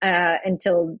person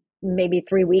until maybe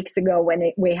 3 weeks ago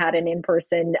when we had an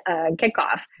in-person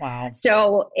kickoff. Wow.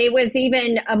 So it was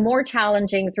even more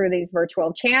challenging through these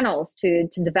virtual channels to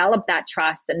develop that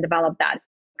trust and develop that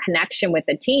connection with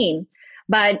the team.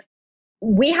 But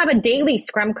we have a daily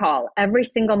Scrum call every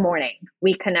single morning.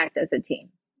 We connect as a team.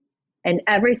 And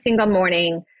every single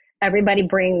morning, everybody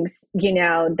brings,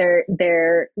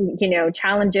 their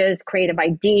challenges, creative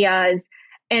ideas.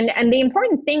 And the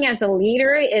important thing as a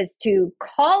leader is to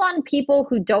call on people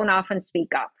who don't often speak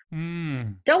up.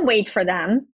 Don't wait for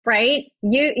them, right?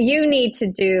 You need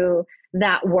to do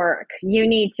that work. You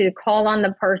need to call on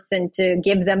the person to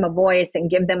give them a voice and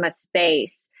give them a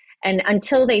space. And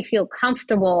until they feel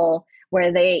comfortable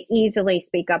where they easily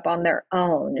speak up on their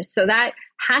own. So that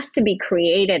has to be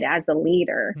created as a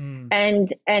leader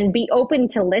and be open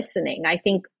to listening. I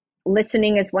think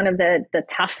listening is one of the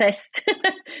toughest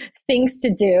things to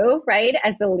do, right?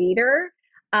 As a leader,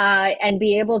 and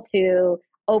be able to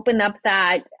open up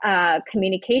that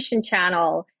communication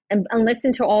channel and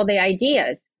listen to all the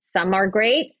ideas. Some are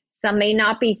great, some may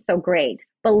not be so great,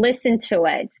 but listen to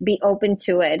it, be open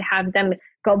to it, have them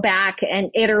go back and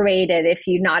iterate it if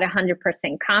you're not 100%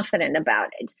 confident about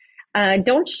it.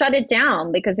 Don't shut it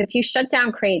down, because if you shut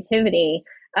down creativity,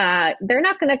 they're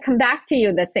not going to come back to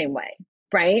you the same way,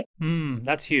 right?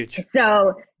 That's huge.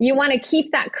 So you want to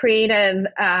keep that creative,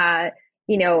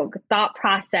 thought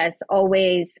process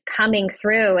always coming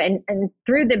through, and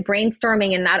through the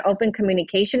brainstorming and that open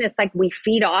communication, it's like we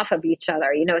feed off of each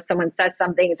other. Someone says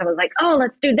something, someone's like, oh,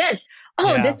 let's do this.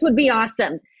 Oh, yeah. This would be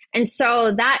awesome. And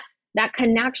so that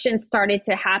connection started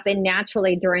to happen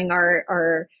naturally during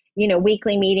our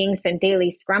weekly meetings and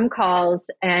daily Scrum calls.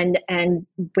 And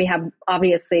we have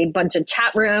obviously a bunch of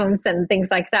chat rooms and things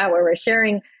like that where we're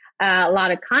sharing a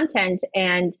lot of content.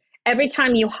 And every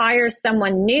time you hire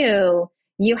someone new,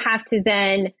 you have to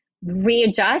then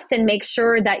readjust and make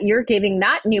sure that you're giving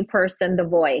that new person the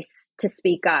voice to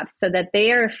speak up so that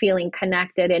they are feeling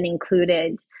connected and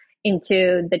included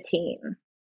into the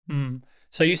team.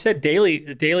 So you said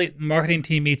the daily marketing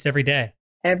team meets every day.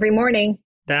 Every morning.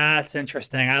 That's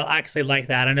interesting. I actually like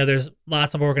that. I know there's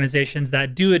lots of organizations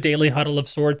that do a daily huddle of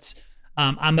sorts.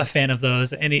 I'm a fan of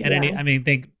those.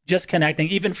 Think just connecting,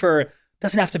 even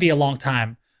doesn't have to be a long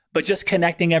time, but just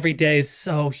connecting every day is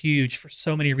so huge for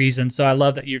so many reasons. So I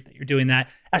love that you're doing that,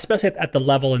 especially at the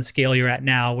level and scale you're at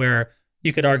now, where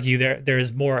you could argue there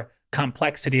is more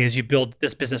complexity as you build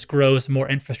this business, grows, more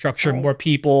infrastructure, more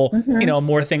people,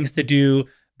 more things to do,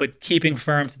 but keeping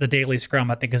firm to the daily Scrum,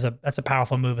 I think that's a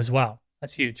powerful move as well.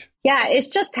 That's huge. Yeah, it's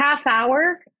just half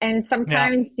hour. And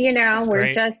sometimes, we're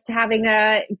great. Just having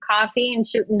a coffee and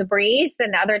shooting the breeze.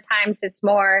 And other times it's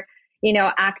more,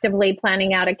 actively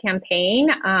planning out a campaign.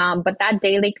 But that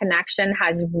daily connection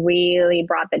has really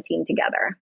brought the team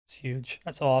together. It's huge.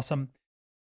 That's awesome.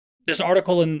 This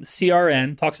article in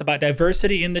CRN talks about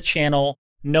diversity in the channel,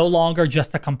 no longer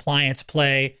just a compliance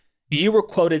play. You were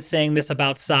quoted saying this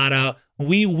about SADA.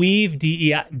 We weave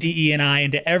DE&I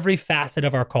into every facet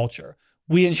of our culture.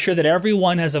 We ensure that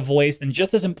everyone has a voice, and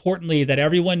just as importantly, that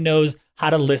everyone knows how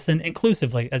to listen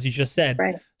inclusively, as you just said.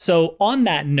 Right. So on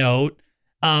that note,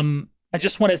 I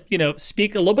just want to,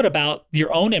 speak a little bit about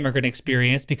your own immigrant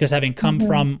experience, because having come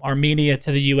from Armenia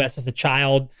to the U.S. as a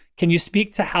child, can you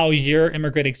speak to how your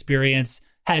immigrant experience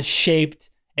has shaped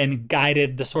and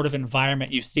guided the sort of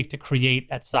environment you seek to create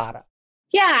at SADA?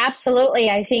 Yeah, absolutely.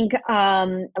 I think,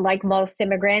 like most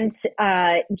immigrants,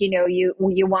 you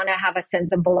want to have a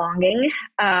sense of belonging,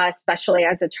 especially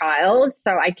as a child.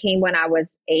 So I came when I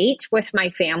was 8 with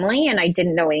my family, and I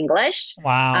didn't know English.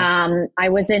 Wow. I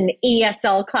was in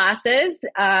ESL classes,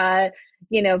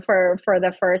 for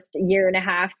the first year and a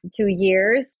half to 2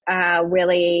 years,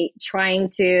 really trying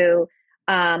to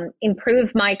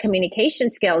improve my communication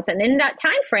skills. And in that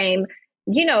time frame,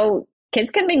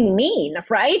 kids can be mean,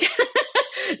 right?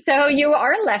 So you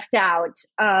are left out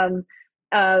of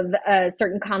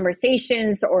certain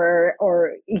conversations or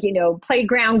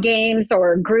playground games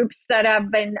or groups that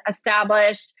have been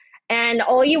established. And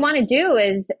all you want to do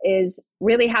is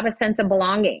really have a sense of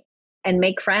belonging and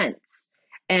make friends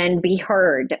and be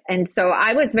heard. And so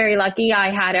I was very lucky.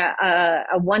 I had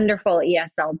a wonderful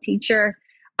ESL teacher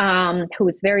who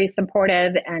was very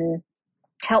supportive and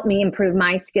helped me improve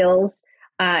my skills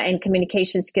and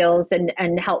communication skills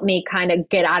and helped me kind of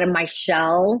get out of my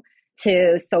shell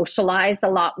to socialize a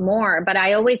lot more. But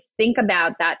I always think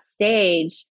about that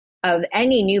stage of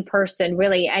any new person,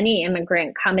 really any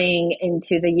immigrant coming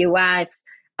into the US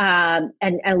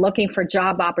and looking for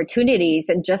job opportunities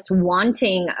and just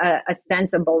wanting a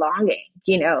sense of belonging,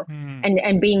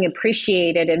 and being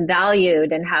appreciated and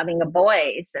valued and having a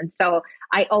voice. And so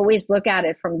I always look at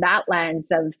it from that lens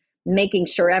of making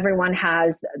sure everyone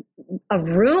has a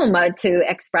room to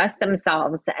express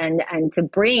themselves and to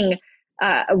bring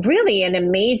really an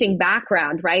amazing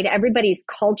background, right? Everybody's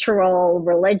cultural,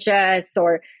 religious,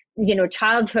 or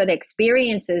childhood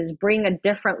experiences bring a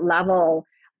different level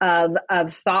of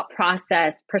thought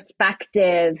process,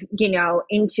 perspective,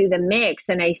 into the mix.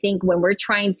 And I think when we're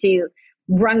trying to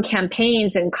run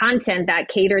campaigns and content that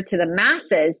cater to the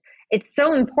masses, it's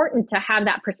so important to have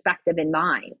that perspective in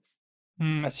mind.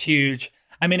 That's huge.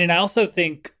 I mean, and I also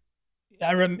think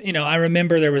I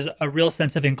remember there was a real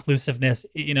sense of inclusiveness,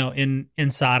 in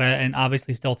SADA, and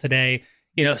obviously still today,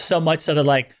 so much so that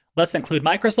like, let's include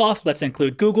Microsoft, let's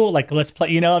include Google, like let's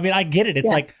play, I get it. It's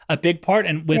like a big part.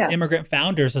 And with immigrant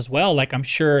founders as well, like I'm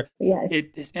sure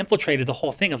it has infiltrated the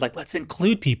whole thing of like, let's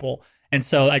include people. And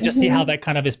so I just see how that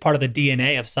kind of is part of the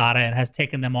DNA of SADA and has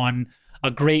taken them on a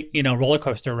great, roller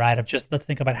coaster ride of just, let's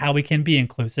think about how we can be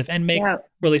inclusive and make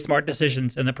really smart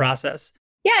decisions in the process.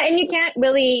 Yeah, and you can't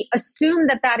really assume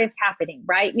that is happening,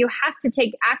 right? You have to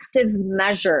take active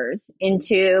measures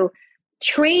into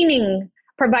training,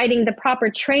 providing the proper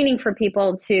training for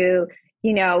people to,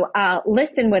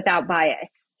 listen without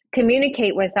bias,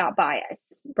 communicate without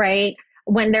bias, right?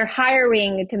 When they're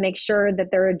hiring, to make sure that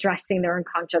they're addressing their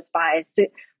unconscious bias.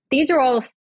 These are all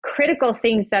critical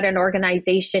things that an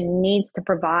organization needs to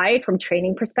provide from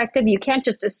training perspective. You can't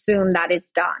just assume that it's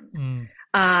done.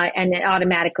 And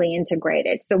automatically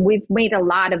integrated. So we've made a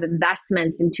lot of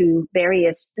investments into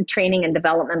various training and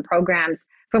development programs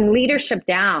from leadership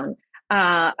down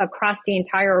across the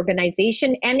entire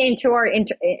organization and into our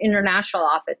international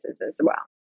offices as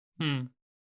well.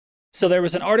 So there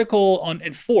was an article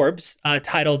in Forbes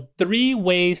titled 3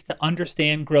 Ways to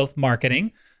Understand Growth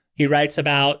Marketing. He writes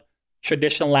about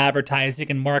traditional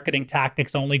advertising and marketing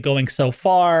tactics only going so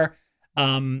far.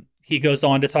 He goes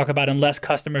on to talk about unless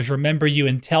customers remember you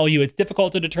and tell you, it's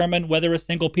difficult to determine whether a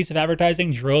single piece of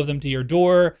advertising drove them to your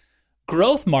door.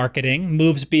 Growth marketing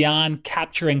moves beyond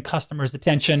capturing customers'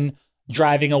 attention,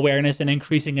 driving awareness, and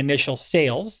increasing initial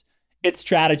sales. Its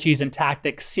strategies and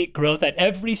tactics seek growth at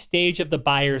every stage of the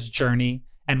buyer's journey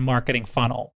and marketing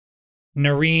funnel.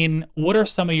 Nareen, what are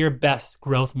some of your best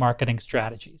growth marketing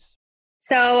strategies?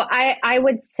 So I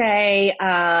would say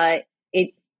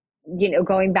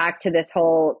going back to this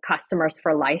whole customers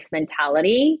for life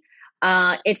mentality,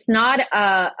 it's not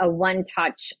a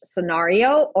one-touch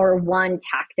scenario or one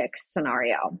tactic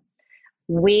scenario.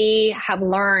 We have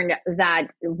learned that,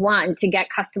 one, to get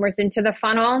customers into the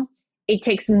funnel, it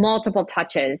takes multiple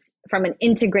touches from an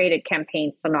integrated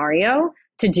campaign scenario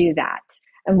to do that.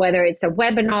 And whether it's a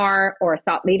webinar or a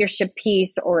thought leadership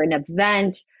piece or an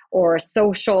event or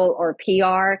social or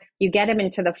PR, you get them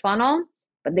into the funnel,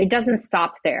 but it doesn't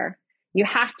stop there. You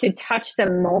have to touch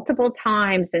them multiple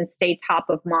times and stay top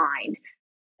of mind.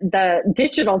 The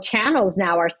digital channels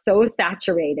now are so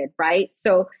saturated, right?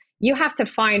 So you have to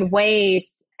find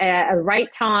ways at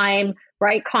right time,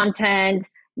 right content,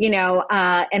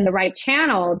 and the right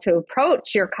channel to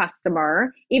approach your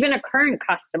customer, even a current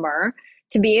customer,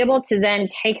 to be able to then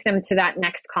take them to that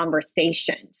next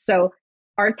conversation. So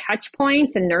our touch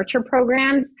points and nurture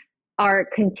programs are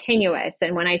continuous.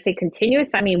 And when I say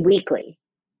continuous, I mean weekly.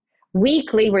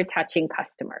 Weekly, we're touching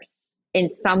customers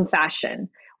in some fashion.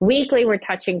 Weekly, we're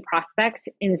touching prospects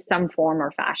in some form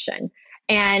or fashion.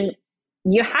 And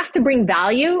you have to bring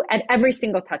value at every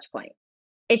single touch point.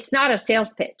 It's not a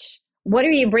sales pitch. What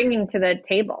are you bringing to the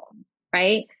table,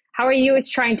 right? How are you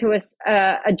trying to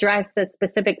address a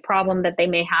specific problem that they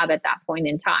may have at that point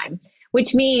in time?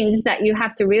 Which means that you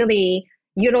have to really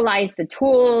utilize the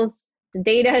tools, the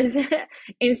data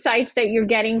insights that you're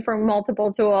getting from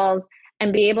multiple tools,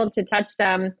 and be able to touch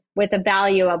them with a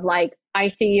value of like, I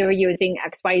see you're using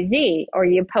XYZ, or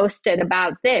you posted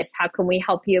about this. How can we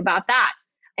help you about that?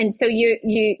 And so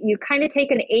you kind of take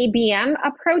an ABM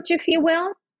approach, if you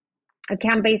will,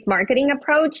 account-based marketing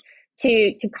approach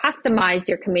to customize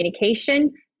your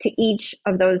communication to each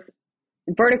of those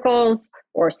verticals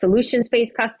or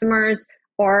solutions-based customers,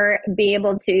 or be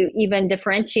able to even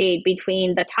differentiate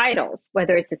between the titles,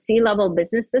 whether it's a C-level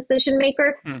business decision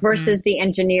maker versus the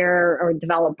engineer or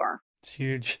developer. It's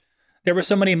huge. There were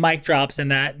so many mic drops in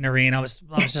that, Nareen. I was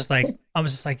just like,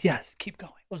 yes, keep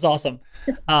going. It was awesome.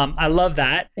 I love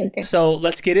that. So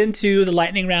let's get into the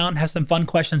lightning round, have some fun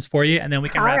questions for you, and then we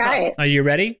can wrap up. Are you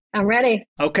ready? I'm ready.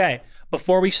 Okay.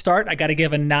 Before we start, I got to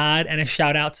give a nod and a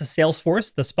shout out to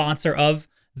Salesforce, the sponsor of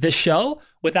this show.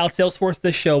 Without Salesforce,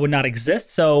 this show would not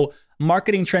exist. So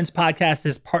Marketing Trends Podcast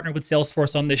is partnered with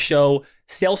Salesforce on this show.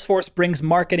 Salesforce brings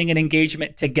marketing and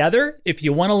engagement together. If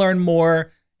you want to learn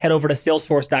more, head over to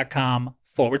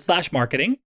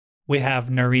salesforce.com/marketing. We have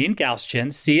Nareen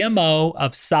Gauschin, CMO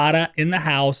of SADA, in the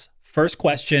house. First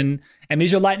question. And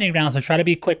these are lightning rounds, so try to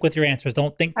be quick with your answers.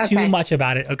 Don't think too much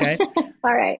about it, okay?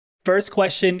 All right. First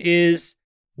question is,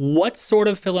 what sort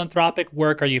of philanthropic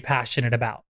work are you passionate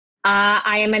about?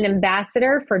 I am an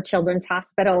ambassador for Children's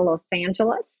Hospital Los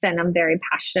Angeles, and I'm very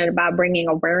passionate about bringing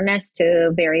awareness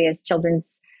to various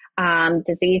children's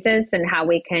diseases and how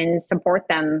we can support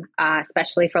them,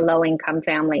 especially for low-income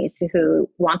families who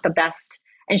want the best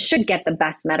and should get the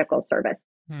best medical service.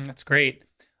 That's great.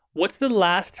 What's the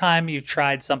last time you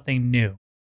tried something new?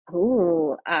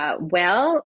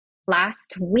 Well,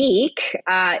 last week,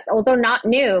 although not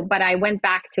new, but I went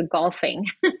back to golfing.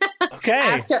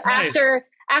 Okay.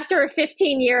 After a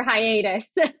 15-year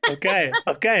hiatus. Okay.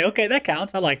 That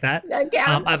counts. I like that. That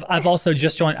counts. I've also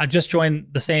just joined. I've just joined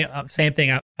the same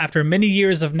thing. After many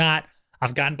years of not,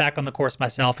 I've gotten back on the course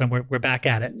myself, and we're back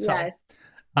at it. So, yes.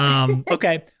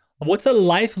 Okay. What's a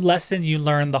life lesson you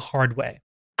learned the hard way?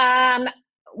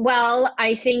 Well,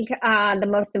 I think the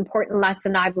most important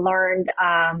lesson I've learned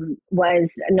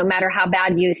was no matter how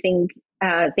bad you think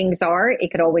things are, it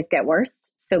could always get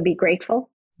worse. So be grateful.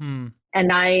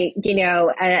 And I,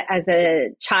 as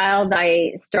a child,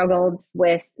 I struggled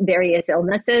with various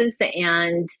illnesses.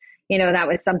 And, that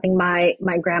was something my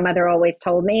grandmother always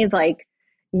told me, like,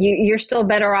 you're still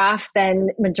better off than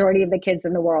majority of the kids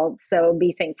in the world. So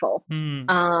be thankful.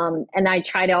 And I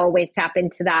try to always tap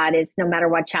into that. It's no matter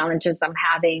what challenges I'm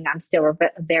having, I'm still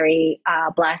very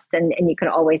blessed. And you can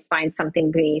always find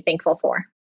something to be thankful for.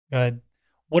 Good.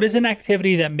 What is an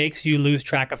activity that makes you lose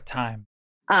track of time?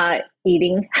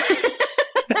 Eating.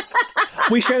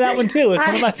 We share that one too. It's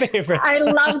one of my favorites. I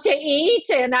love to eat,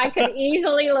 and I could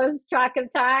easily lose track of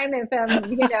time if I'm,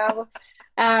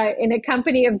 in a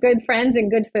company of good friends and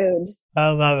good food. I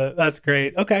love it. That's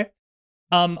great. Okay.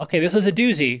 Okay, this is a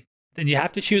doozy. Then you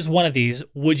have to choose one of these.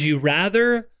 Would you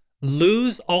rather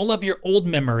lose all of your old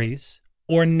memories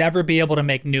or never be able to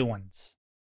make new ones?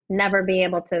 Never be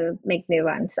able to make new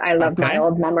ones. I love my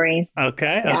old memories.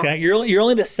 Okay. Yeah. Okay. You're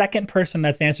only the second person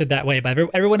that's answered that way, but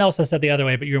everyone else has said the other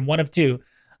way, but you're one of two.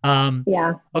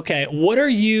 Yeah. Okay. What are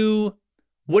you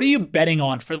betting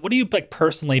on what are you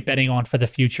personally betting on for the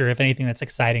future, if anything that's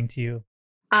exciting to you?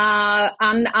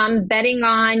 I'm betting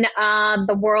on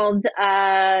the world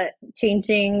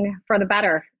changing for the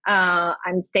better.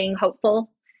 I'm staying hopeful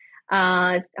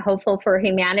for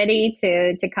humanity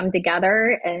to come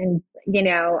together and,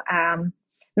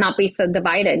 not be so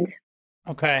divided.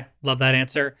 Okay. Love that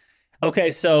answer. Okay.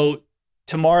 So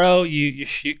tomorrow you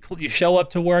show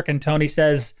up to work and Tony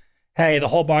says, hey, the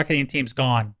whole marketing team's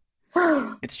gone.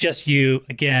 It's just you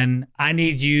again. I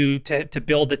need you to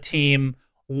build a team.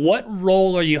 What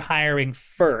role are you hiring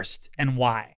first and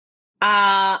why?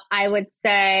 I would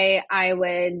say I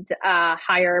would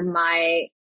hire my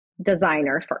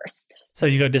designer first. So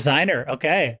you go designer.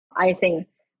 Okay. I think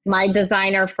my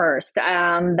designer first.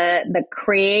 The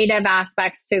creative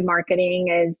aspects to marketing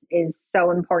is so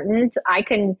important. I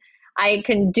can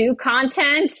do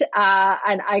content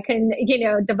and I can,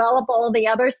 develop all the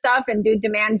other stuff and do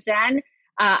demand gen.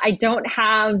 I don't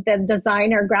have the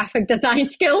design or graphic design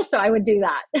skills, so I would do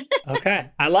that.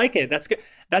 Okay. I like it. That's good.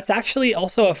 That's actually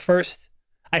also a first.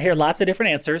 I hear lots of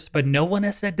different answers, but no one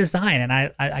has said design, and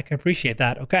I can appreciate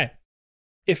that. Okay.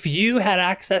 If you had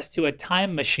access to a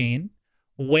time machine,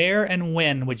 where and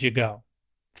when would you go?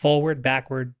 Forward,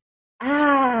 backward?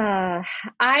 I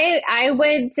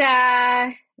would,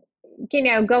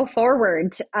 go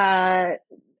forward to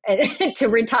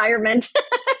retirement.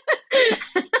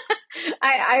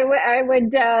 I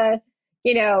would,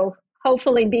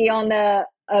 hopefully be on the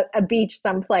a beach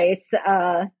someplace,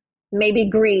 maybe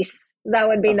Greece. That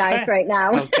would be nice right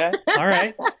now. Okay. All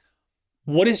right.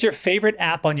 What is your favorite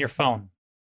app on your phone?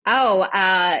 Oh,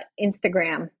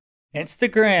 Instagram.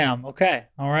 Instagram. Okay.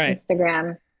 All right.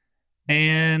 Instagram.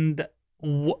 And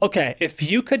okay,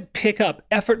 if you could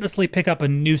effortlessly pick up a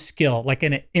new skill, like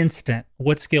in an instant,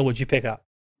 what skill would you pick up?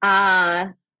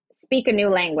 Speak a new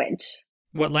language.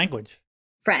 What language?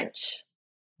 French.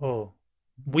 Oh,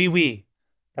 oui.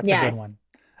 That's a good one.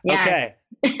 Yes.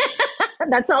 Okay.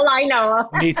 That's all I know.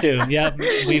 Me too. Yeah.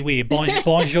 Oui.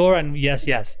 Bonjour and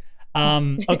yes.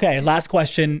 Okay, last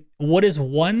question. What is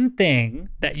one thing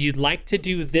that you'd like to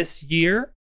do this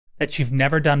year that you've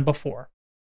never done before?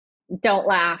 Don't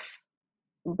laugh.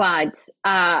 But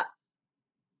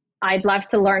I'd love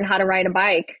to learn how to ride a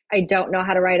bike. I don't know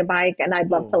how to ride a bike, and I'd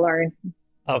love to learn.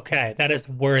 Okay, that is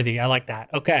worthy. I like that.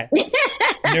 Okay.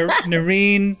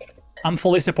 Nareen, I'm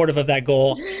fully supportive of that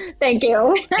goal. Thank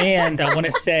you. And I want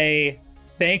to say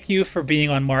thank you for being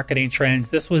on Marketing Trends.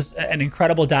 This was an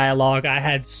incredible dialogue. I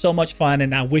had so much fun,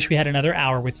 and I wish we had another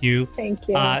hour with you. Thank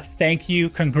you. Thank you.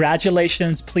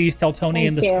 Congratulations. Please tell Tony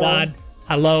and the squad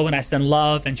hello, and I send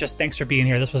love, and just thanks for being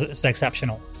here. This was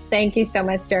exceptional. Thank you so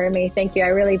much, Jeremy. Thank you. I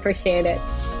really appreciate it.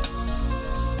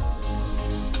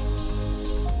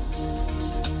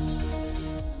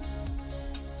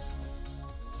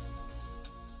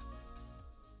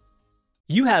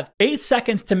 You have 8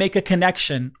 seconds to make a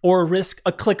connection or risk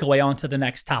a click away onto the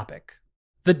next topic.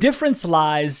 The difference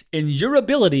lies in your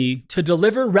ability to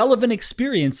deliver relevant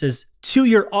experiences to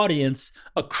your audience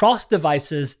across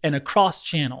devices and across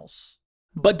channels.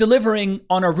 But delivering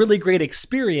on a really great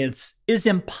experience is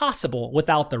impossible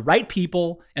without the right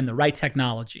people and the right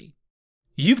technology.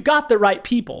 You've got the right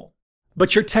people,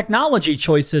 but your technology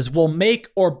choices will make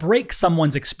or break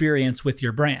someone's experience with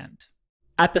your brand.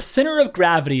 At the center of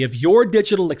gravity of your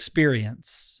digital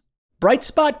experience,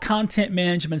 Brightspot Content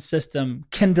Management System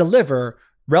can deliver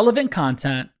relevant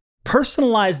content,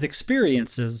 personalized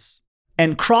experiences,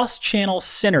 and cross-channel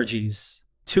synergies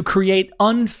to create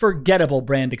unforgettable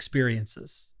brand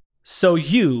experiences, so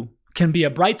you can be a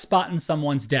bright spot in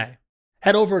someone's day.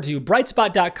 Head over to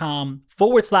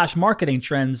brightspot.com/marketing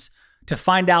trends to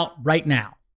find out right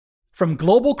now. From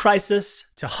global crisis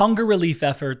to hunger relief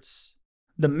efforts,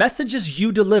 the messages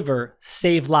you deliver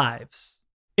save lives,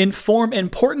 inform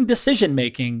important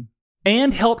decision-making,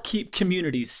 and help keep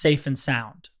communities safe and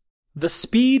sound. The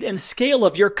speed and scale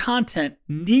of your content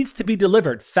needs to be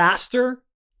delivered faster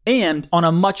and on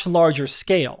a much larger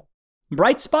scale.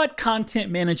 Brightspot Content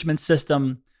Management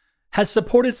System has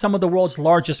supported some of the world's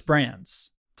largest brands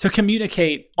to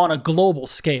communicate on a global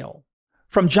scale.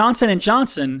 From Johnson &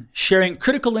 Johnson sharing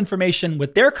critical information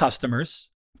with their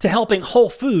customers to helping Whole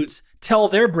Foods tell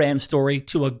their brand story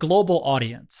to a global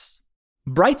audience.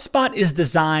 Brightspot is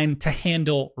designed to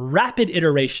handle rapid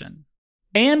iteration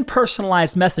and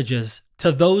personalized messages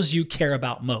to those you care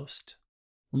about most.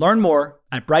 Learn more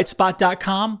at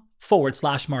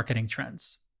brightspot.com/marketing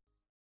trends.